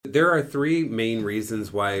There are three main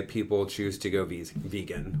reasons why people choose to go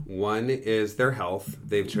vegan. One is their health.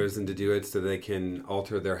 They've chosen to do it so they can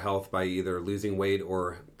alter their health by either losing weight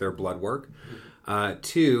or their blood work.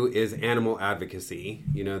 Two is animal advocacy.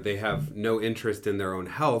 They have no interest in their own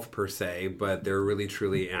health per se, but they're really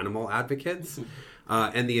truly animal advocates.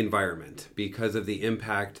 And the environment, because of the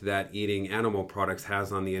impact that eating animal products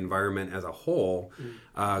has on the environment as a whole,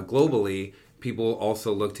 globally. People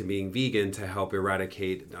also look to being vegan to help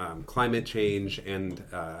eradicate climate change and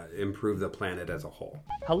improve the planet as a whole.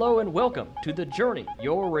 Hello and welcome to The Journey,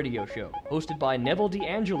 your radio show, hosted by Neville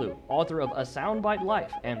DeAngelou, author of A Soundbite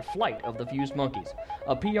Life and Flight of the Fused Monkeys,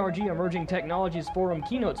 a PRG Emerging Technologies Forum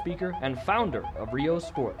keynote speaker and founder of Rio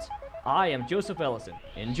Sports. I am Joseph Ellison.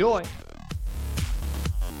 Enjoy!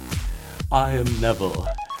 I am Neville.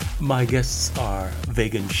 My guests are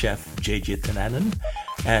vegan chef J.J. Thananant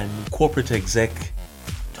and corporate exec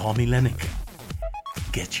Tommy Limek.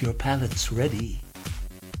 Get your palates ready.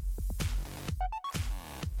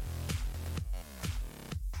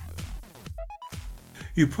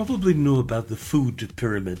 You probably know about the food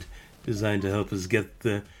pyramid, designed to help us get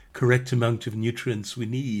the correct amount of nutrients we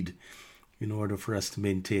need in order for us to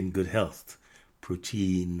maintain good health.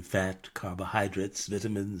 Protein, fat, carbohydrates,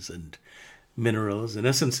 vitamins, and minerals. In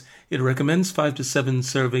essence, it recommends 5 to 7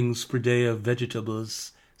 servings per day of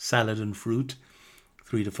vegetables, salad and fruit,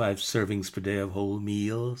 3 to 5 servings per day of whole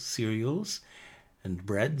meal cereals and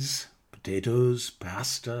breads, potatoes,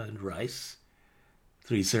 pasta and rice,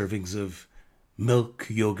 3 servings of milk,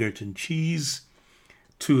 yogurt and cheese,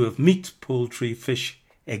 2 of meat, poultry, fish,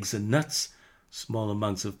 eggs and nuts, small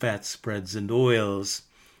amounts of fats, spreads and oils,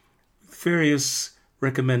 various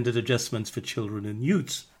recommended adjustments for children and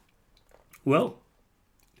youths. Well,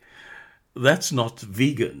 that's not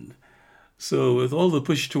vegan. So with all the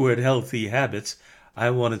push toward healthy habits, I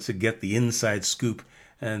wanted to get the inside scoop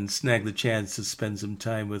and snag the chance to spend some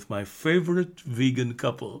time with my favorite vegan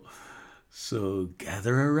couple. So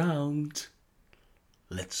gather around.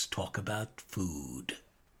 Let's talk about food.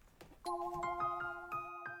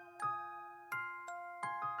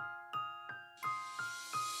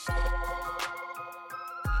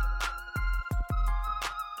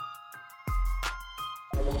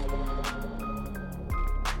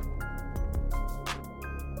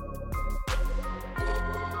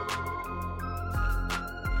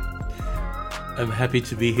 I'm happy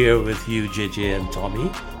to be here with you, JJ and Tommy.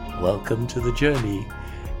 Welcome to The Journey.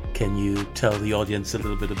 Can you tell the audience a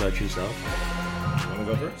little bit about yourself? You want to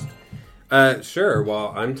go first? Sure.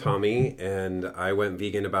 Well, I'm Tommy, and I went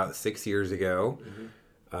vegan about 6 years ago.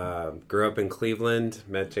 Grew up in Cleveland,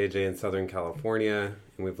 met JJ in Southern California,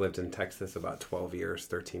 and we've lived in Texas about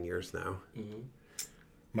 13 years now.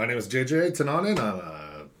 My name is JJ Thananant. I'm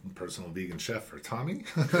a personal vegan chef for Tommy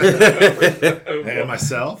and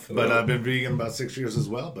myself. But I've been vegan about 6 years as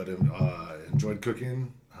well, but enjoyed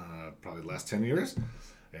cooking probably the last 10 years.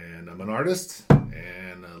 And I'm an artist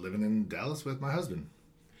and living in Dallas with my husband.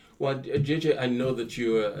 Well, JJ, I know that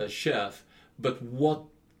you're a chef, but what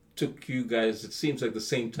took you guys, it seems like the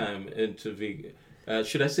same time, into vegan?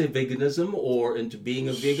 Should I say veganism or into being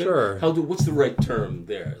a vegan? Sure. What's the right term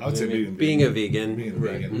there? I would say being a vegan. Being a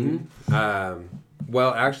vegan. Mm-hmm.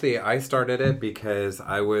 Well, actually, I started it because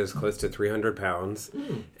I was close to 300 pounds,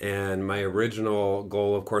 and my original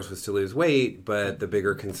goal, of course, was to lose weight, but the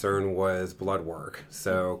bigger concern was blood work.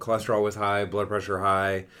 So cholesterol was high, blood pressure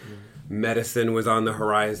high, medicine was on the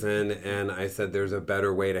horizon, and I said there's a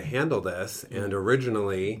better way to handle this. And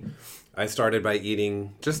originally, I started by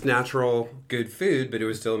eating just natural, good food, but it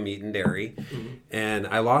was still meat and dairy. And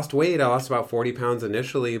I lost weight. I lost about 40 pounds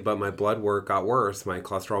initially, but my blood work got worse. My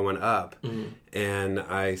cholesterol went up. And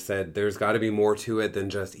I said, there's got to be more to it than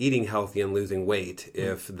just eating healthy and losing weight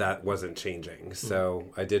if that wasn't changing. So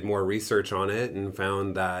I did more research on it and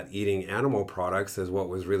found that eating animal products is what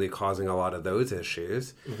was really causing a lot of those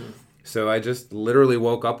issues. So I just literally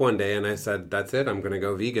woke up one day and I said, that's it. I'm going to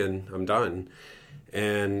go vegan. I'm done.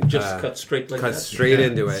 And just cut straight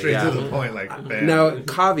into it. Straight to the point, like bam. Now,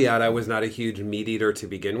 caveat: I was not a huge meat eater to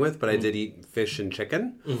begin with, but I did eat fish and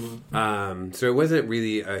chicken. So it wasn't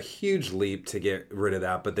really a huge leap to get rid of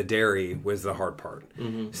that. But the dairy was the hard part.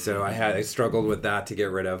 So I struggled with that to get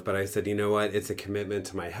rid of. But I said, you know what? It's a commitment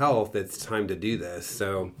to my health. It's time to do this.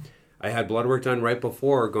 So I had blood work done right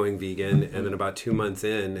before going vegan, and then about 2 months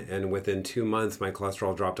in, and within 2 months, my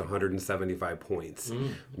cholesterol dropped 175 points.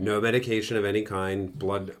 No medication of any kind.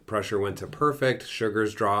 Blood pressure went to perfect.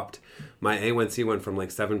 Sugars dropped. my A1C went from like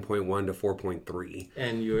 7.1 to 4.3.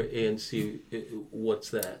 And your ANC,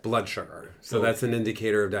 what's that? Blood sugar. So that's an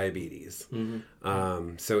indicator of diabetes.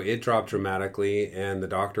 So it dropped dramatically, and the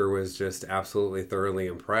doctor was just absolutely thoroughly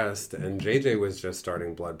impressed. And JJ was just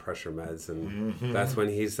starting blood pressure meds, and that's when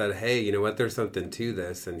he said, hey, you know what, there's something to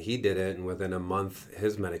this. And he did it, and within a month,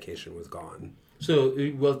 his medication was gone. So,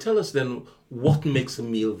 well, tell us then, what makes a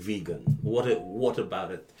meal vegan? What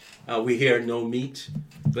about it? We hear no meat,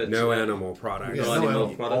 but no animal products. No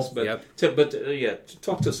animal products, but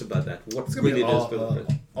talk to us about that. What really does for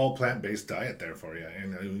the all plant-based diet there for you,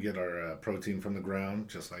 and we get our protein from the ground,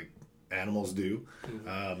 just like animals do.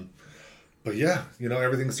 But yeah,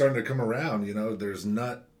 everything's starting to come around. There's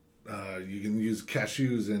nut. You can use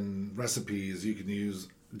cashews in recipes. You can use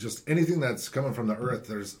just anything that's coming from the earth.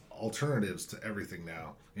 There's alternatives to everything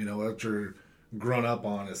now. What you're grown up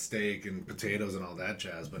on is steak and potatoes and all that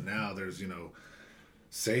jazz, but now there's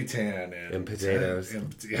seitan and potatoes.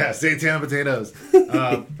 Seitan and potatoes.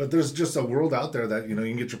 But there's just a world out there that you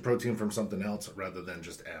can get your protein from something else rather than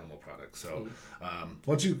just animal products. So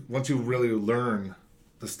once you really learn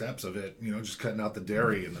the steps of it, just cutting out the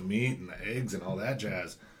dairy and the meat and the eggs and all that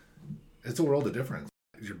jazz, it's a world of difference.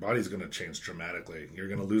 Your body's going to change dramatically. You're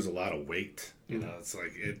going to lose a lot of weight. It's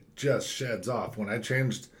like it just sheds off. When I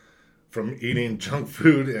changed from eating junk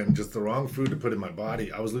food and just the wrong food to put in my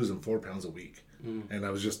body, I was losing 4 pounds a week. And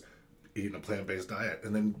I was just eating a plant-based diet.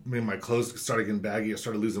 And then my clothes started getting baggy. I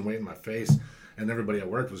started losing weight in my face. And everybody at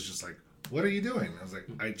work was just like, what are you doing? I was like,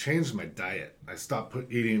 I changed my diet. I stopped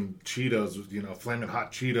eating Cheetos, flaming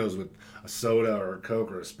hot Cheetos with a soda or a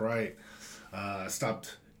Coke or a Sprite. I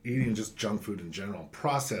stopped eating just junk food in general.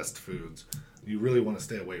 Processed foods you really want to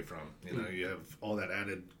stay away from. You have all that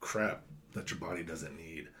added crap that your body doesn't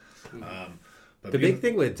need. But the big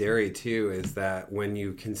thing with dairy too is that when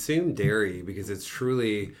you consume dairy, because it's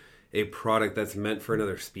truly a product that's meant for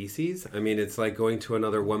another species. I mean, it's like going to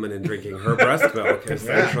another woman and drinking her breast milk,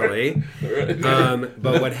 essentially.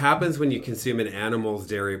 But what happens when you consume an animal's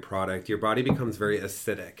dairy product, your body becomes very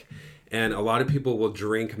acidic. And a lot of people will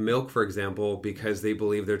drink milk, for example, because they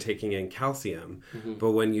believe they're taking in calcium.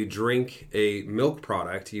 But when you drink a milk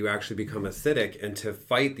product, you actually become acidic. And to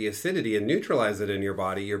fight the acidity and neutralize it in your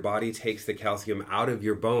body takes the calcium out of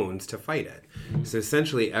your bones to fight it. So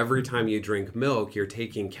essentially, every time you drink milk, you're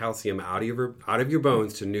taking calcium out of your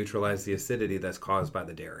bones to neutralize the acidity that's caused by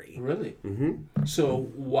the dairy. Really?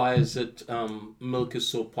 So why is it milk is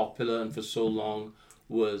so popular and for so long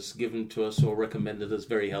was given to us or recommended as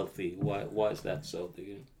very healthy? Why is that so?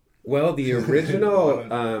 Well, the original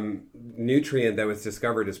nutrient that was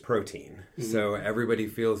discovered is protein. So everybody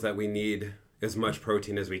feels that we need as much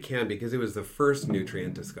protein as we can because it was the first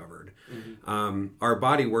nutrient discovered. Our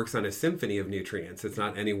body works on a symphony of nutrients. It's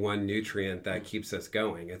not any one nutrient that keeps us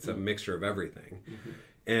going. It's a mixture of everything.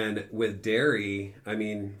 And with dairy, I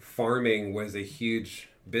mean, farming was a huge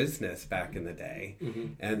business back in the day.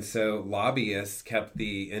 And so lobbyists kept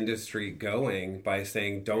the industry going by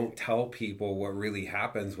saying, don't tell people what really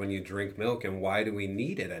happens when you drink milk and why do we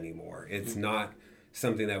need it anymore. It's not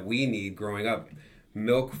something that we need growing up.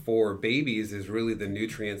 Milk for babies is really the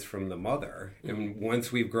nutrients from the mother. And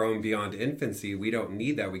once we've grown beyond infancy, we don't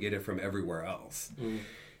need that. We get it from everywhere else.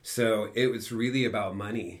 So it was really about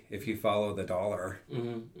money if you follow the dollar.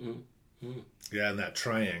 Yeah, and that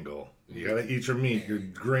triangle. You gotta eat your meat, your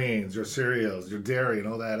grains, your cereals, your dairy, and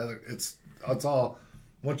all that other. It's all.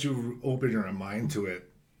 Once you open your mind to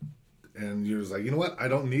it, and you're just like, you know what? I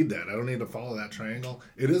don't need that. I don't need to follow that triangle.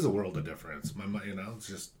 It is a world of difference. It's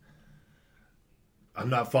just. I'm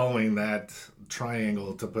not following that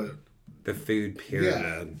triangle to put the food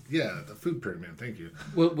pyramid. Yeah, the food pyramid. Thank you.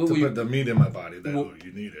 Well, to put the meat in my body that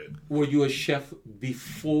you needed. Were you a chef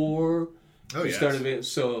before? Oh, yes. Started.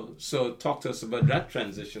 So talk to us about that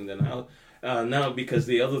transition then. How now, because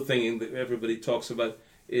the other thing that everybody talks about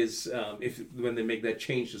is when they make that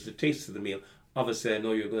change is the taste of the meal. Obviously, I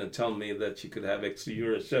know you're going to tell me that you could have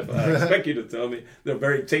you're a chef. I expect you to tell me they're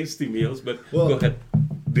very tasty meals, but go ahead.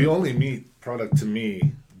 The only meat product to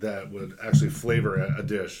me that would actually flavor a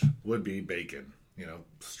dish would be bacon.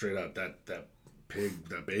 Straight up that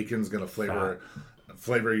bacon's going to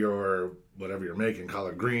flavor your whatever you're making,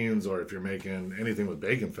 collard greens, or if you're making anything with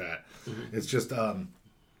bacon fat. It's just the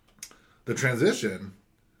transition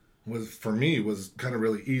was kind of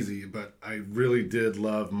really easy, but I really did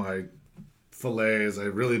love my fillets. I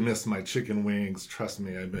really missed my chicken wings. Trust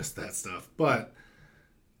me, I missed that stuff. But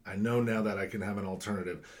I know now that I can have an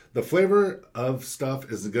alternative. The flavor of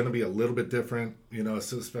stuff is going to be a little bit different,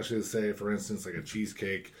 especially say, for instance, like a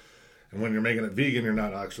cheesecake. And when you're making it vegan, you're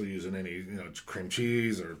not actually using any, cream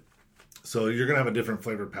cheese or So you're going to have a different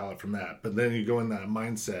flavor palette from that. But then you go in that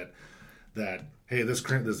mindset that, hey, this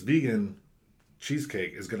vegan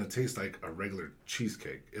cheesecake is going to taste like a regular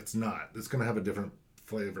cheesecake. It's not. It's going to have a different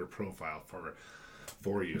flavor profile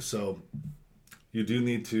for you. So you do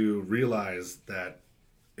need to realize that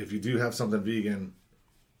if you do have something vegan,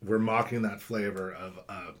 we're mocking that flavor of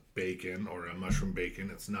a bacon or a mushroom bacon.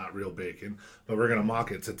 It's not real bacon, but we're going to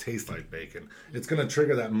mock it to taste like bacon. It's going to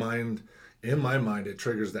trigger that mind. In my mind, it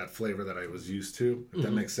triggers that flavor that I was used to, if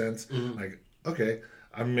that makes sense. Like, okay,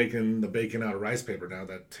 I'm making the bacon out of rice paper now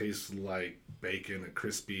that tastes like bacon and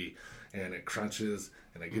crispy and it crunches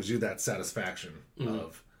and it gives you that satisfaction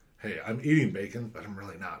of, hey, I'm eating bacon, but I'm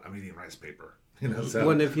really not. I'm eating rice paper. So. Well,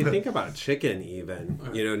 and if you think about chicken even,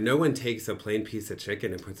 no one takes a plain piece of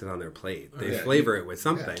chicken and puts it on their plate. They flavor it with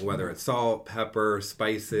something, whether it's salt, pepper,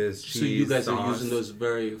 spices, cheese, so you guys sauce. are using those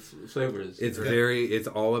very flavors. It's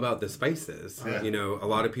all about the spices. Yeah. A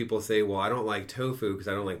lot of people say, well, I don't like tofu because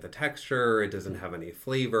I don't like the texture. It doesn't have any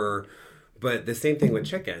flavor. But the same thing with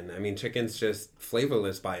chicken. I mean, chicken's just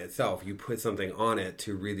flavorless by itself. You put something on it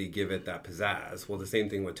to really give it that pizzazz. Well, the same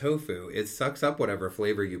thing with tofu. It sucks up whatever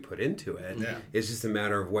flavor you put into it. Yeah. It's just a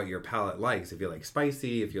matter of what your palate likes. If you like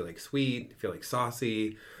spicy, if you like sweet, if you like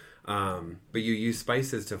saucy. But you use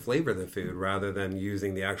spices to flavor the food rather than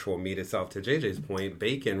using the actual meat itself. To JJ's point,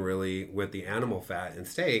 bacon really, with the animal fat and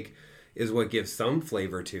steak, is what gives some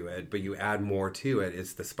flavor to it, but you add more to it.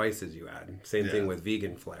 It's the spices you add. Same thing with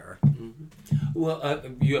vegan flair. Well,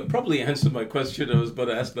 you probably answered my question I was about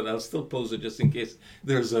to ask, but I'll still pose it just in case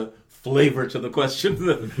there's a flavor to the question.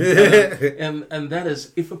 And that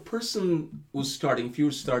is, if a person was starting, if you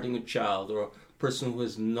were starting a child or a person who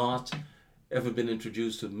has not ever been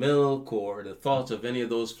introduced to milk or the thought of any of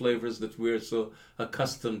those flavors that we're so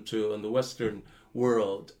accustomed to in the Western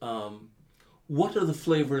world, what are the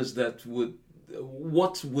flavors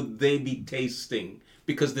what would they be tasting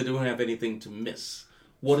because they don't have anything to miss?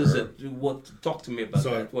 What is it? Talk to me about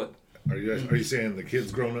that. What? Are you saying the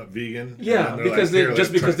kids growing up vegan? Yeah, because they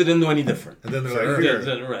didn't know any different. And then they're like,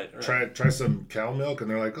 here, right. try some cow milk, and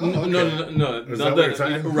they're like, oh, okay. No. Is that what you're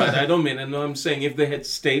saying? Right, I don't mean, and I'm saying if they had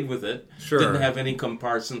stayed with it, didn't have any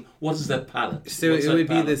comparison, what is that palate? So it would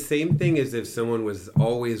be the same thing as if someone was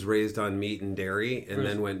always raised on meat and dairy and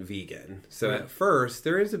then went vegan. So at first,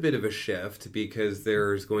 there is a bit of a shift because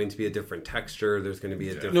there's going to be a different texture, there's going to be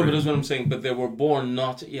a different... No, but that's what I'm saying, but they were born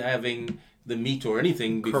not having the meat or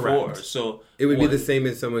anything before. Correct. So it would be the same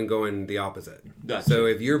as someone going the opposite. Gotcha. So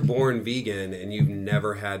if you're born vegan and you've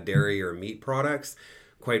never had dairy or meat products,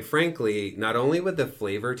 quite frankly, not only would the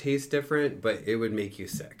flavor taste different, but it would make you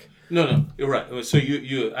sick. No, you're right. So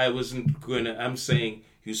I'm saying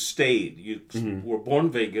you stayed. You were born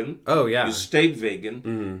vegan. Oh, yeah. You stayed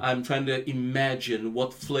vegan. I'm trying to imagine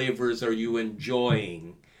what flavors are you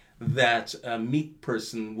enjoying that a meat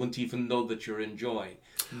person wouldn't even know that you're enjoying.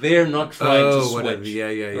 They're not trying to switch. Yeah.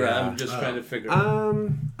 Right, I'm just trying to figure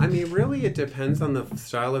I mean, really, it depends on the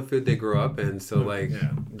style of food they grew up in. So,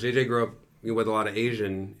 JJ grew up with a lot of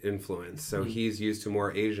Asian influence, so he's used to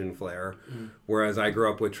more Asian flair, whereas I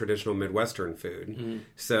grew up with traditional Midwestern food.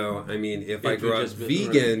 So, I mean, if I grew up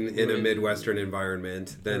vegan in a Midwestern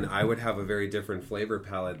environment, then I would have a very different flavor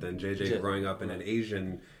palette than JJ growing up in an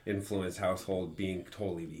Asian influenced household being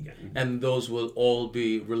totally vegan. And those will all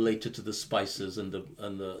be related to the spices and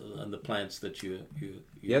the plants that you're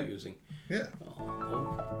using. Yeah.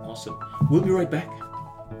 Oh, awesome. We'll be right back.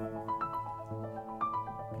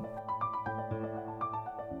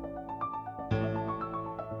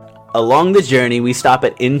 Along the journey, we stop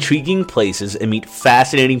at intriguing places and meet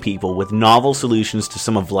fascinating people with novel solutions to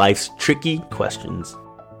some of life's tricky questions.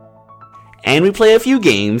 And we play a few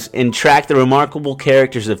games and track the remarkable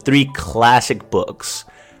characters of 3 classic books: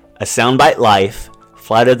 A Soundbite Life,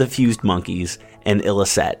 Flight of the Fused Monkeys, and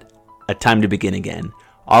Illicet, A Time to Begin Again,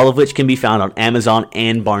 all of which can be found on Amazon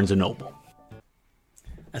and Barnes & Noble.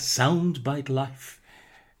 A Soundbite Life.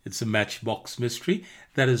 It's a Matchbox mystery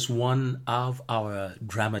that is one of our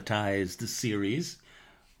dramatized series.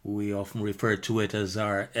 We often refer to it as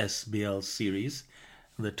our SBL series.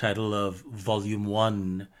 The title of Volume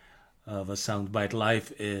 1 of A Soundbite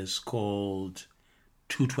Life is called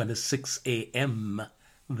 2:26 a.m.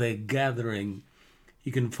 The Gathering.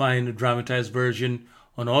 You can find a dramatized version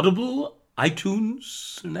on Audible,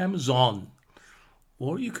 iTunes, and Amazon.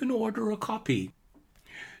 Or you can order a copy.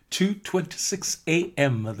 2:26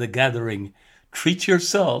 a.m. The Gathering. Treat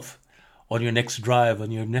yourself on your next drive,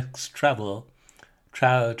 on your next travel.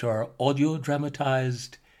 Try out our audio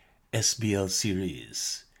dramatized SBL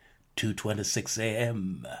series. 2:26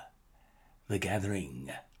 a.m. The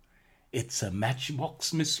Gathering. It's a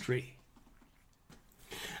Matchbox mystery.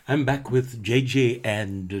 I'm back with JJ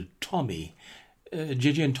and Tommy.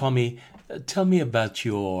 JJ and Tommy, tell me about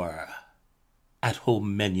your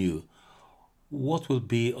at-home menu. What will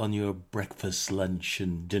be on your breakfast, lunch,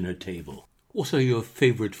 and dinner table? What are your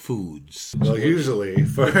favorite foods? Well, usually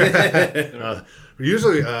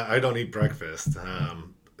I don't eat breakfast,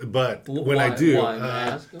 but when I do, why, may I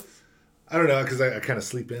ask? I don't know, because I kind of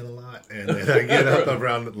sleep in a lot, and then I get up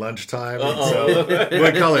around lunchtime, and so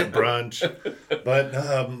we call it brunch. But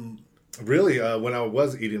really, when I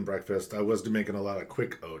was eating breakfast, I was making a lot of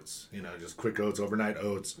quick oats, just quick oats, overnight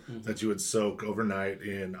oats that you would soak overnight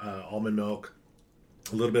in almond milk,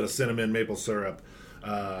 a little bit of cinnamon, maple syrup,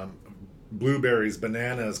 blueberries,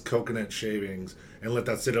 bananas, coconut shavings, and let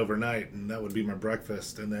that sit overnight, and that would be my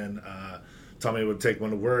breakfast. And then Tommy would take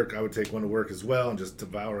one to work, I would take one to work as well, and just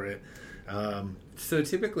devour it. So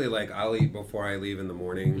typically, I'll eat before I leave in the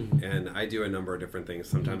morning, and I do a number of different things.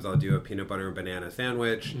 Sometimes I'll do a peanut butter and banana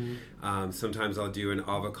sandwich. Sometimes I'll do an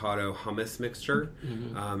avocado hummus mixture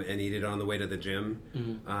and eat it on the way to the gym.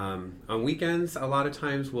 On weekends, a lot of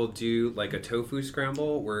times we'll do a tofu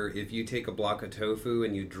scramble, where if you take a block of tofu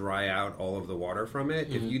and you dry out all of the water from it,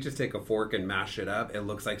 if you just take a fork and mash it up, it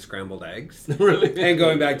looks like scrambled eggs. Really? And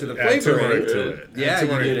going back to the flavoring to it. Yeah,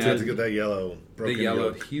 to get that yellow broken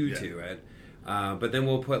yolk. hue to it. But then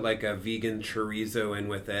we'll put a vegan chorizo in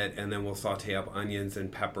with it, and then we'll saute up onions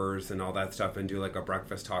and peppers and all that stuff and do a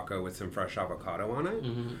breakfast taco with some fresh avocado on it.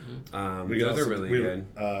 Those are really good.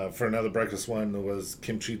 For another breakfast one, there was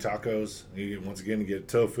kimchi tacos. Once again, you get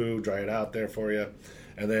tofu, dry it out there for you,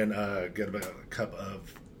 and then get about a cup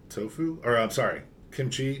of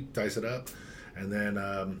kimchi, dice it up, and then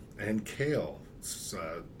and kale.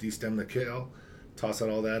 Destem the kale, toss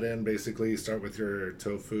all that in. Basically, start with your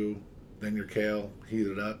tofu, then your kale, heat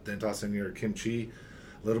it up, then toss in your kimchi,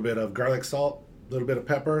 a little bit of garlic salt, a little bit of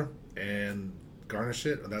pepper, and garnish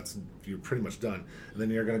it. You're pretty much done. And then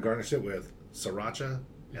you're going to garnish it with sriracha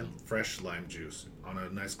and fresh lime juice on a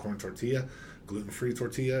nice corn tortilla, gluten-free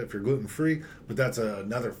tortilla if you're gluten-free. But that's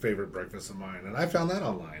another favorite breakfast of mine, and I found that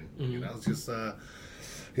online. It's just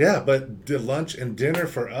but the lunch and dinner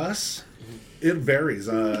for us, it varies.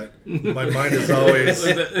 My mind is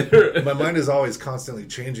always constantly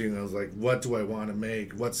changing. I was like, what do I want to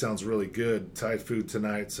make? What sounds really good? Thai food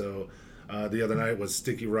tonight. So the other night was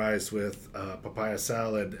sticky rice with papaya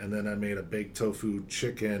salad, and then I made a baked tofu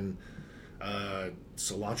chicken,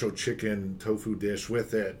 cilantro chicken tofu dish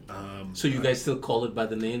with it. So you guys still call it by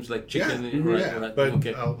the names like chicken? Right. But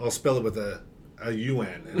okay. I'll spell it with a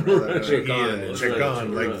UN,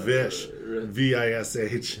 chicken, like Vish,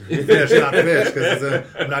 VISH, fish, not fish, because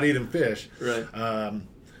I'm not eating fish. Right.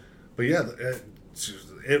 But yeah,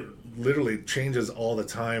 it literally changes all the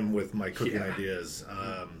time with my cooking ideas.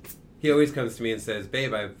 He always comes to me and says,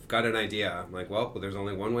 "Babe, I've got an idea." I'm like, well, there's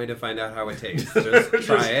only one way to find out how it tastes. Just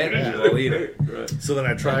try it, and we'll eat it. Right. So then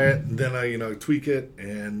I try it, and then I tweak it,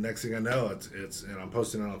 and next thing I know, it's and I'm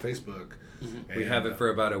posting it on Facebook. We have it for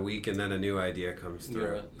about a week, and then a new idea comes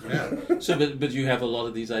through. Yeah. So, but you have a lot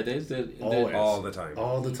of these ideas All the time.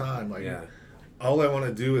 All the time. All I want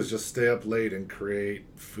to do is just stay up late and create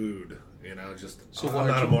food. I'm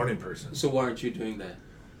not a morning person. So why aren't you doing that?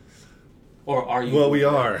 Or are you? Well, we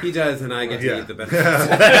are. He does, and I get to eat the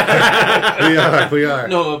benefits. We are.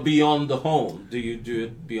 No, beyond the home. Do you do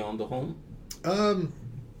it beyond the home?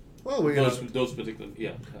 Well, those particular,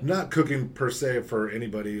 not cooking per se for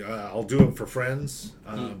anybody. I'll do it for friends.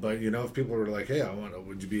 But if people were like, "Hey,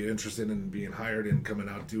 would you be interested in being hired and coming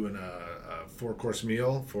out doing a 4-course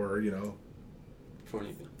meal for for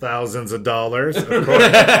anything. Thousands of dollars, of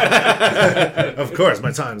course. Of course,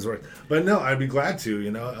 my time's worth. But no, I'd be glad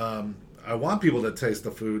to. I want people to taste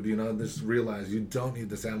the food. Just realize you don't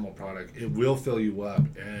need this animal product. It will fill you up,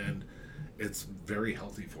 and it's very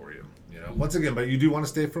healthy for you. Once again, but you do want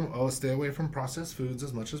to stay away from processed foods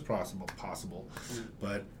as much as possible.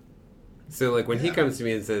 But so, when he comes to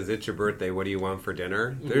me and says, "It's your birthday, what do you want for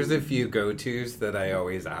dinner?" There's a few go-tos that I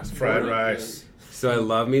always ask for. Fried rice. So I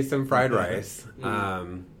love me some fried rice.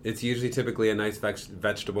 It's usually typically a nice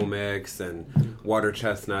vegetable mix and water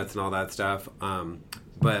chestnuts and all that stuff.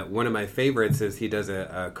 But one of my favorites is he does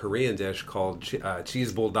a Korean dish called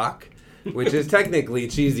cheese buldak, which is technically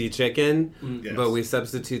cheesy chicken, yes. but we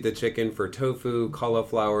substitute the chicken for tofu,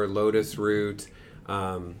 cauliflower, lotus root,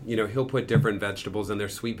 He'll put different vegetables in there.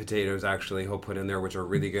 Sweet potatoes, actually, he'll put in there, which are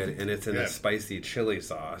really good. And it's in a spicy chili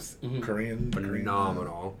sauce. Korean.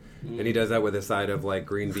 Phenomenal. And he does that with a side of like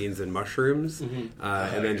green beans and mushrooms, and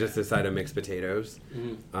then just a side of mixed potatoes.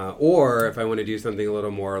 Or if I want to do something a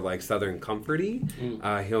little more like Southern comforty,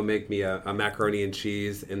 he'll make me a macaroni and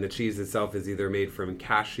cheese, and the cheese itself is either made from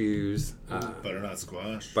cashews. Butternut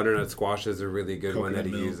squash. Butternut squash is a really good one that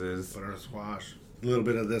he uses. Butternut squash. A little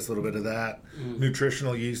bit of this, a little bit of that.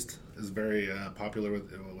 Nutritional yeast is very popular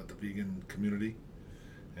with the vegan community.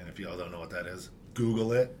 And if y'all don't know what that is,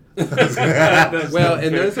 Google it. Well,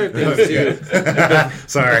 and those are things too.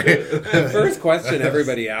 Sorry. The first question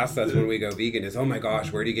everybody asks us when we go vegan is, "Oh my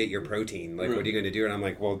gosh, where do you get your protein? Like, what are you going to do?" And I'm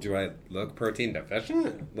like, "Well, do I look protein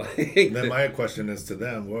deficient?" Like, then my question is to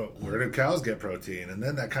them, well, where do cows get protein? And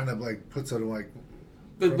then that kind of like puts it like.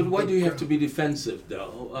 But why do you have to be defensive,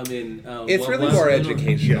 though? I mean, it's really more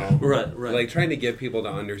educational, right? Like trying to get people to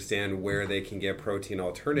understand where they can get protein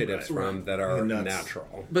alternatives from that are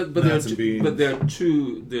natural. But there are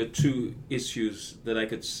two issues that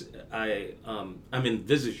I'm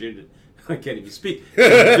envisaging. I can't even speak.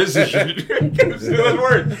 Envisaging. That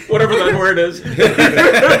word, whatever that word is,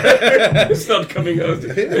 it's not coming out.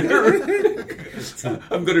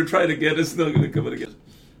 I'm going to try it again. It's not going to come out again.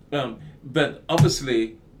 But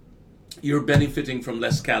obviously, you're benefiting from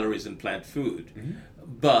less calories in plant food.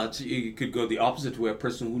 But you could go the opposite way. A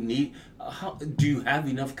person who do you have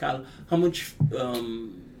enough calories? How much?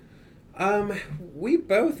 We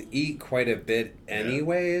both eat quite a bit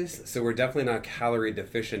anyways, so we're definitely not calorie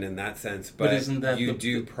deficient in that sense. But isn't that you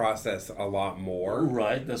do process a lot more,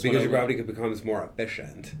 right? That's because your body becomes more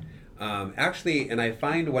efficient. Actually, and I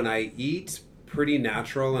find when I eat pretty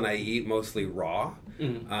natural and I eat mostly raw,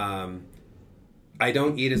 I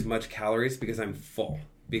don't eat as much calories because I'm full.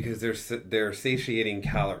 Because they're satiating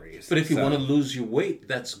calories. But if you want to lose your weight,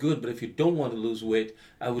 that's good. But if you don't want to lose weight,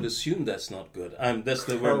 I would assume that's not good. That's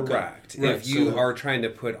the word. Correct. Right. If you are trying to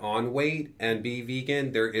put on weight and be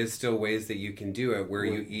vegan, there is still ways that you can do it where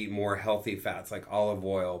you eat more healthy fats like olive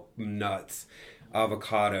oil, nuts,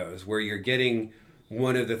 avocados, where you're getting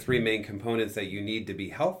one of the three main components that you need to be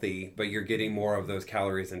healthy, but you're getting more of those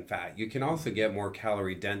calories and fat. You can also get more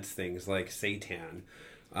calorie-dense things like seitan.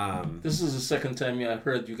 This is the second time I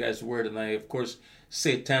heard you guys' word, and of course,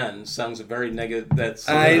 seitan sounds very negative.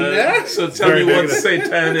 I know. So tell me what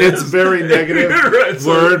seitan is. It's very negative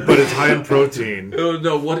word, but it's high in protein. Oh,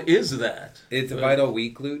 no, what is that? It's vital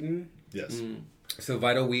wheat gluten. Yes. So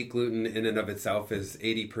vital wheat gluten in and of itself is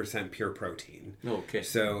 80% pure protein. Okay.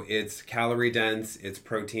 So it's calorie dense, it's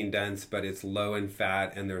protein dense, but it's low in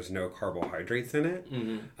fat and there's no carbohydrates in it.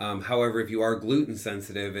 However, if you are gluten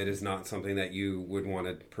sensitive, it is not something that you would want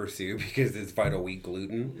to pursue because it's vital wheat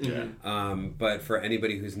gluten. But for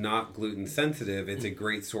anybody who's not gluten sensitive, it's a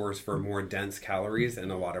great source for more dense calories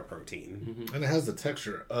and a lot of protein. And it has the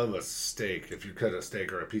texture of a steak. If you cut a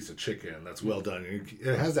steak or a piece of chicken that's well done,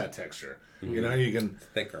 it has that texture. You know, you can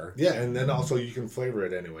thicker. Yeah, and then also you can flavor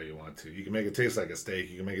it any way you want to. You can make it taste like a steak.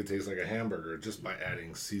 You can make it taste like a hamburger just by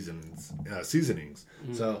adding seasonings.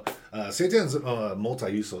 So seitan's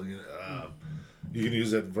multi-useful. You can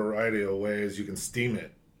use it a variety of ways. You can steam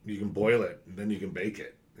it. You can boil it. And then you can bake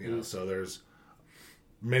it. You know, so there's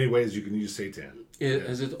many ways you can use seitan.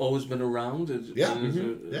 Has it always been around? Yeah.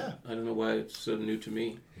 I don't know why it's so new to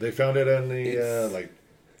me. They found it in the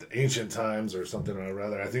ancient times or something or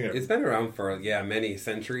rather. I think it's been around for many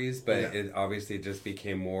centuries, but it obviously just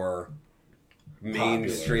became more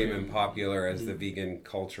mainstream and popular as the vegan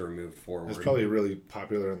culture moved forward. It's probably really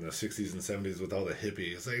popular in the 60s and 70s with all the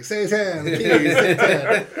hippies like seitan,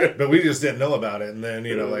 seitan. But we just didn't know about it. And then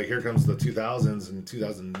here comes the 2000s and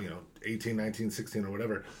 18, 19, 16 or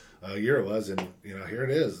whatever year it was, and here it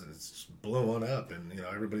is. It's just blowing up, and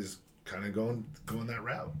everybody's kind of going that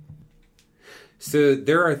route. So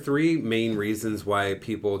there are three main reasons why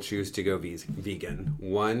people choose to go vegan.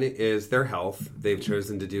 One is their health. They've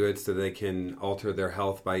chosen to do it so they can alter their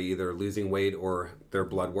health by either losing weight or their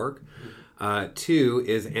blood work. Two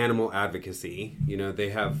is animal advocacy. They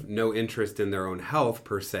have no interest in their own health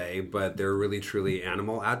per se, but they're really truly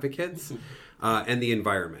animal advocates. And the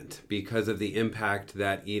environment, because of the impact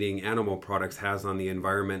that eating animal products has on the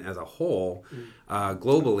environment as a whole,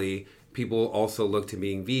 globally. People also look to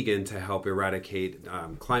being vegan to help eradicate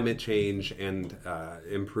climate change and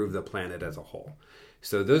improve the planet as a whole.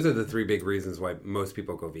 So those are the three big reasons why most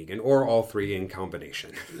people go vegan, or all three in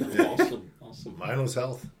combination. Awesome. Mine was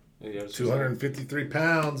health. 253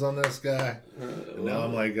 pounds on this guy. And now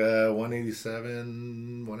I'm like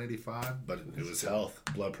 187, 185, but it was health,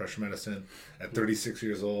 blood pressure medicine. At 36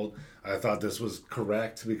 years old, I thought this was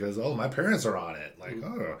correct because, my parents are on it. Like,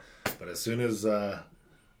 but as soon as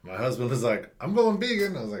my husband was like, I'm going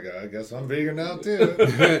vegan, I was like, I guess I'm vegan now too.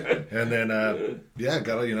 And then,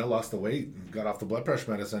 lost the weight and got off the blood pressure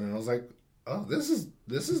medicine. And I was like, this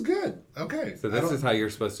is good. Okay. So this is how you're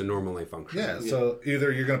supposed to normally function. Yeah. So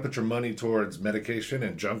either you're going to put your money towards medication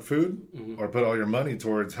and junk food, or put all your money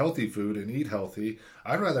towards healthy food and eat healthy.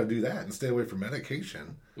 I'd rather do that and stay away from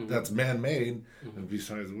medication. That's man-made,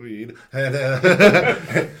 besides weed, and,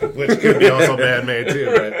 which could be also man-made too.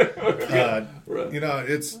 Right?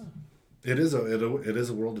 It is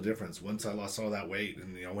a world of difference. Once I lost all that weight,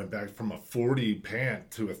 and I went back from a 40 pant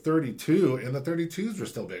to a 32, and the 32s were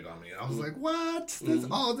still big on me. I was like, "What? There's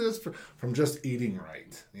all this from just eating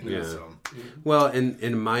right." So. Well,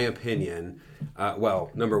 in my opinion,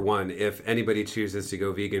 number one, if anybody chooses to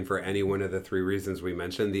go vegan for any one of the three reasons we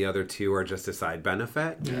mentioned, the other two are just a side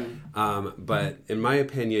benefit. But in my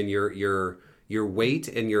opinion, your weight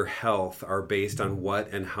and your health are based on what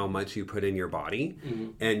and how much you put in your body,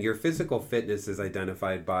 and your physical fitness is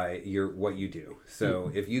identified by what you do.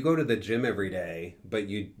 So if you go to the gym every day, but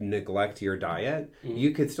you neglect your diet,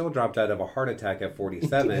 you could still drop dead of a heart attack at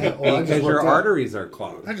 47 because your arteries are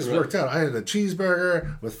clogged. I just worked out. I had a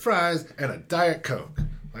cheeseburger with fries and a Diet Coke.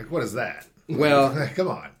 Like, what is that? Well, come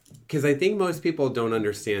on. Because I think most people don't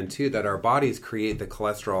understand, too, that our bodies create the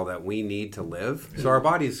cholesterol that we need to live. So our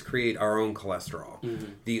bodies create our own cholesterol.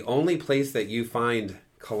 The only place that you find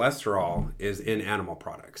cholesterol is in animal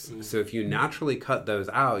products. So if you naturally cut those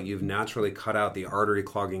out, you've naturally cut out the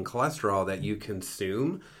artery-clogging cholesterol that you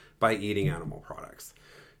consume by eating animal products.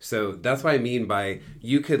 So that's what I mean by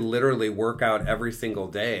you could literally work out every single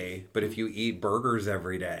day, but if you eat burgers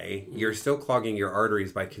every day, you're still clogging your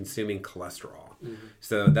arteries by consuming cholesterol.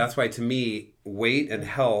 So that's why, to me, weight and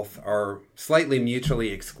health are slightly mutually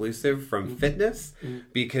exclusive from fitness,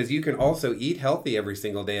 because you can also eat healthy every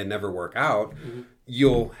single day and never work out.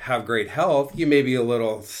 You'll have great health. You may be a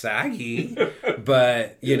little saggy,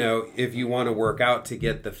 but, if you want to work out to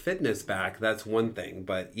get the fitness back, that's one thing.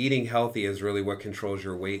 But eating healthy is really what controls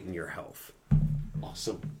your weight and your health.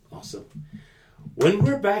 Awesome. When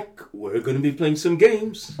we're back, we're going to be playing some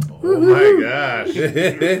games. Oh my gosh.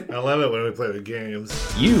 I love it when we play the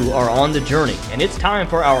games. You are on the journey, and it's time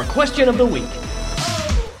for our question of the week.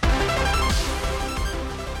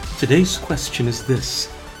 Today's question is this: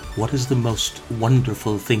 what is the most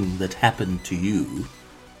wonderful thing that happened to you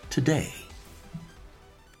today?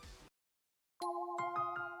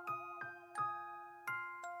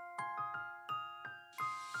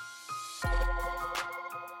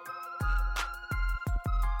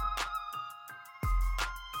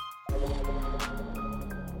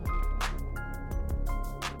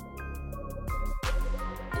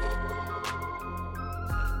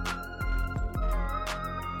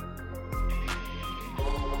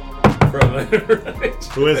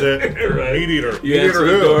 Who is it? Right. Meat eater. You answer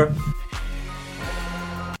the door.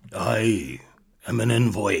 I am an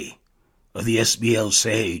envoy of the SBL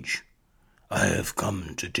Sage. I have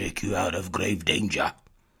come to take you out of grave danger.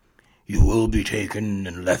 You will be taken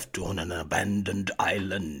and left on an abandoned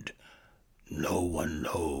island. No one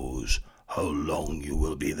knows how long you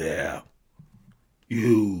will be there.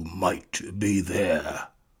 You might be there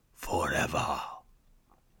forever.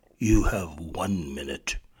 You have 1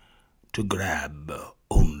 minute to grab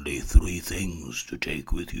only 3 things to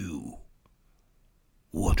take with you.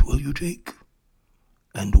 What will you take?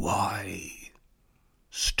 And why?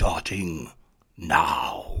 Starting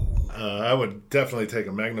now. I would definitely take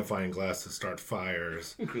a magnifying glass to start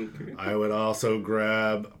fires. I would also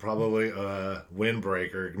grab probably a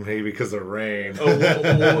windbreaker, maybe because of rain. What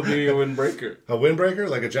would be a windbreaker? A windbreaker?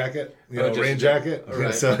 Like a jacket? Rain jacket? Right.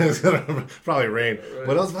 Yeah, so it's going to probably rain. Right.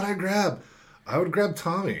 What else would I grab? I would grab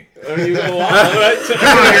Tommy. Are you going to walk?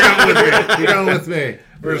 Right? You're going with me.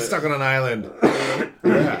 We're stuck on an island.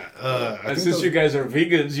 And since you guys are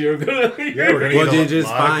vegans, you're going to... Yeah, we're going to eat a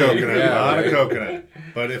lot of coconut. Yeah, a lot of coconut.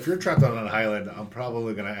 But if you're trapped on an island, I'm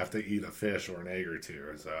probably going to have to eat a fish or an egg or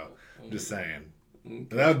two. So, I'm just saying. Okay.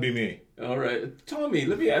 That would be me. All right. Tommy,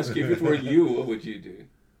 let me ask you, if it were you, what would you do?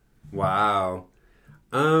 Wow.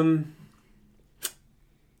 I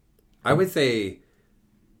would say,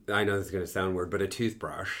 I know this is going to sound weird, but a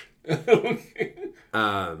toothbrush. Okay.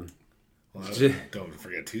 Don't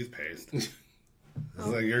forget toothpaste. It's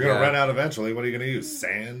like you're going to run out eventually. What are you going to use?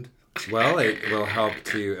 Sand? Well, it will help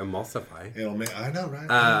to emulsify. I know,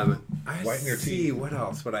 right? Whiten your teeth. What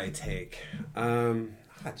else would I take?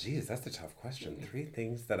 Geez, that's a tough question. 3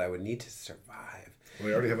 things that I would need to survive.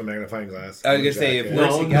 We already have a magnifying glass. I was gonna say, if jacket.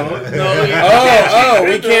 we're together.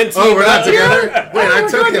 We can't. Oh, we're not together? Wait, I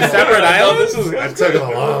took him. Separate islands. I took him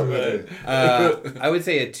along with it. I would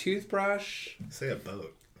say a toothbrush. Say a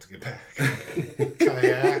boat to get back.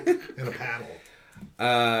 Kayak and a paddle.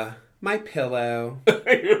 My pillow.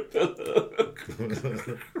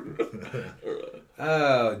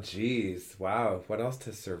 Oh, jeez. Wow. What else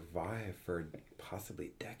to survive for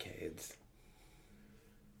possibly decades?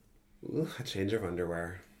 Ooh, a change of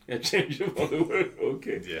underwear. A change of underwear.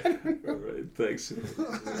 Okay. Yeah. All right. Thanks.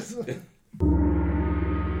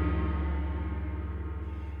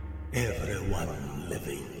 Everyone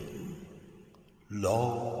living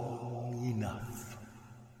long enough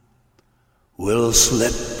will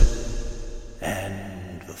slip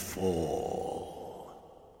and fall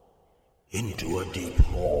into a deep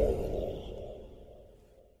hole.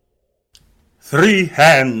 3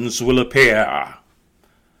 hands will appear.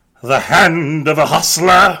 The hand of a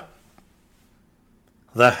hustler,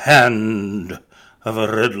 the hand of a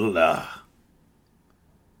riddler,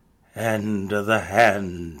 and the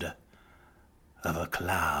hand of a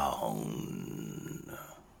clown.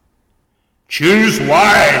 Choose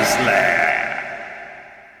wisely,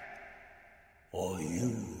 or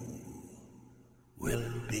you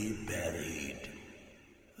will be buried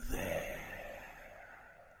there.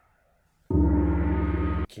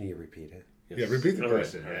 Can you repeat it? Yeah, repeat the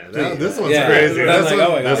question. Right. Yeah, this one's Yeah. crazy. That's This, like,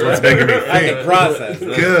 oh my this God. one's making me I can think. process.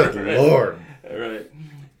 Good Lord. All right.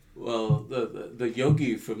 Well, the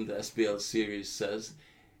yogi from the SBL series says,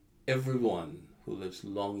 everyone who lives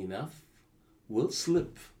long enough will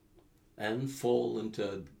slip and fall into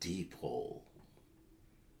a deep hole.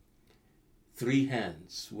 3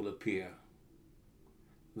 hands will appear.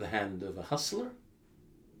 The hand of a hustler,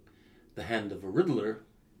 the hand of a riddler,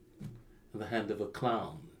 and the hand of a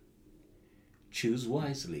clown. Choose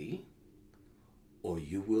wisely, or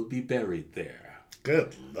you will be buried there.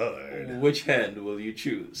 Good Lord. Which hand will you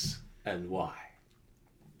choose, and why?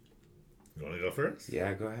 You want to go first?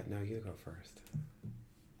 Yeah, go ahead. No, you go first.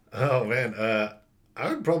 Oh, man.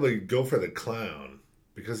 I would probably go for the clown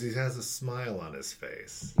because he has a smile on his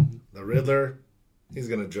face. The Riddler, he's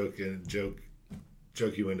going to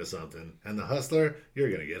joke you into something. And the hustler, you're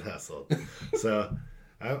going to get hustled. So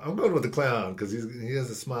I'm going with the clown because he has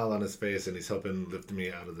a smile on his face and he's helping lift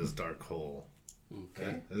me out of this dark hole.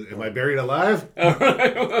 Okay. Am I buried alive? All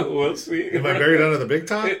right, well, we'll see. Am I buried under the big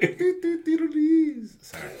top?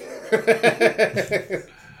 Sorry.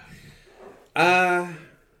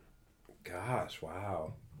 Gosh,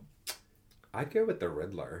 wow. I'd go with the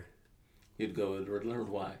Riddler. You'd go with Riddler.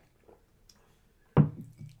 Why?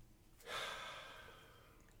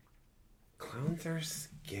 Clowns are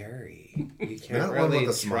scary. You can't Not one really with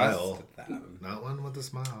a smile. trust them. Not one with a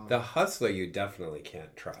smile. The hustler you definitely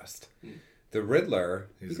can't trust. The Riddler,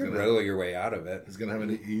 you can riddle your way out of it. He's going to have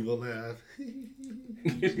an evil laugh.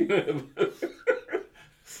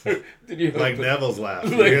 Did you Like Neville's laugh.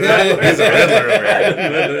 You hear that? He's a Riddler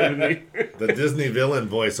over here. The Disney villain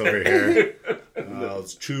voice over here.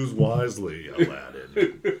 Choose wisely,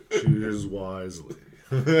 Aladdin. Choose wisely.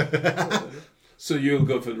 So you'll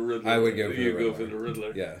go for the Riddler. I would go for the You Riddler. go for the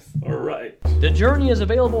Riddler. Yes. All right. The Journey is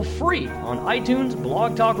available free on iTunes,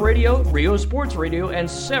 Blog Talk Radio, Rio Sports Radio, and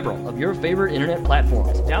several of your favorite internet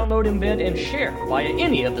platforms. Download, embed, and share via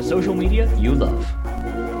any of the social media you love.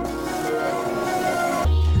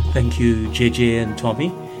 Thank you, JJ and Tommy.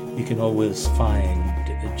 You can always find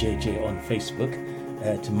JJ on Facebook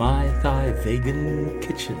at My Thai Vegan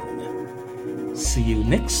Kitchen. See you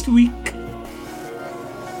next week.